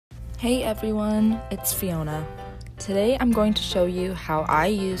Hey everyone, it's Fiona. Today I'm going to show you how I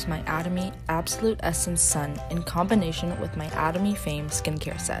use my Atomy Absolute Essence Sun in combination with my Atomy Fame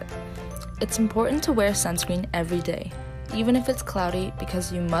skincare set. It's important to wear sunscreen every day, even if it's cloudy,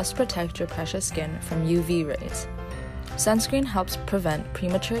 because you must protect your precious skin from UV rays. Sunscreen helps prevent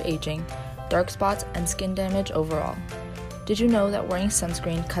premature aging, dark spots, and skin damage overall. Did you know that wearing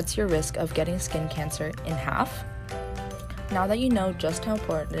sunscreen cuts your risk of getting skin cancer in half? Now that you know just how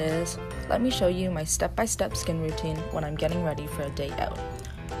important it is, let me show you my step-by-step skin routine when I'm getting ready for a day out.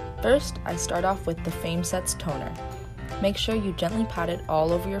 First, I start off with the Fame Set's toner. Make sure you gently pat it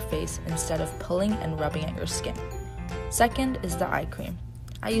all over your face instead of pulling and rubbing at your skin. Second is the eye cream.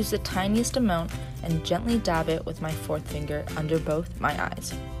 I use the tiniest amount and gently dab it with my fourth finger under both my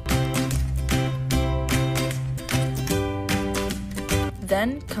eyes.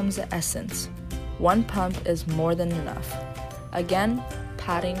 Then comes the essence. One pump is more than enough. Again,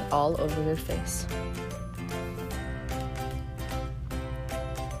 patting all over your face.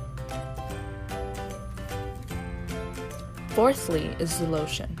 Fourthly is the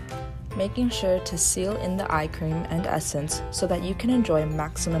lotion, making sure to seal in the eye cream and essence so that you can enjoy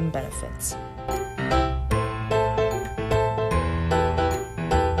maximum benefits.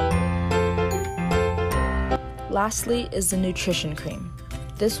 Lastly is the nutrition cream.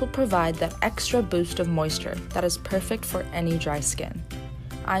 This will provide that extra boost of moisture that is perfect for any dry skin.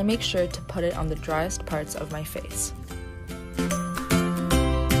 I make sure to put it on the driest parts of my face.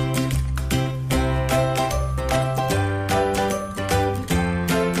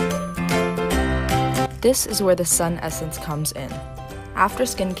 This is where the sun essence comes in, after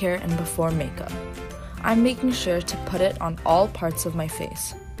skincare and before makeup. I'm making sure to put it on all parts of my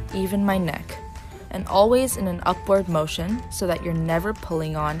face, even my neck, and always in an upward motion so that you're never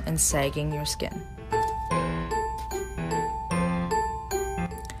pulling on and sagging your skin.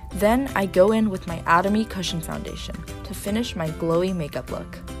 Then I go in with my Atomy Cushion Foundation to finish my glowy makeup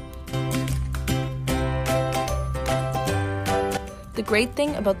look. The great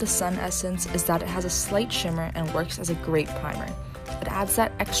thing about the sun essence is that it has a slight shimmer and works as a great primer. It adds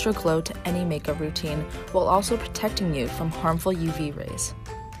that extra glow to any makeup routine while also protecting you from harmful UV rays.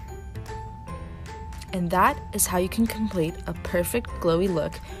 And that is how you can complete a perfect glowy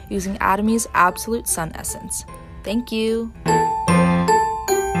look using Atomy's Absolute Sun Essence. Thank you!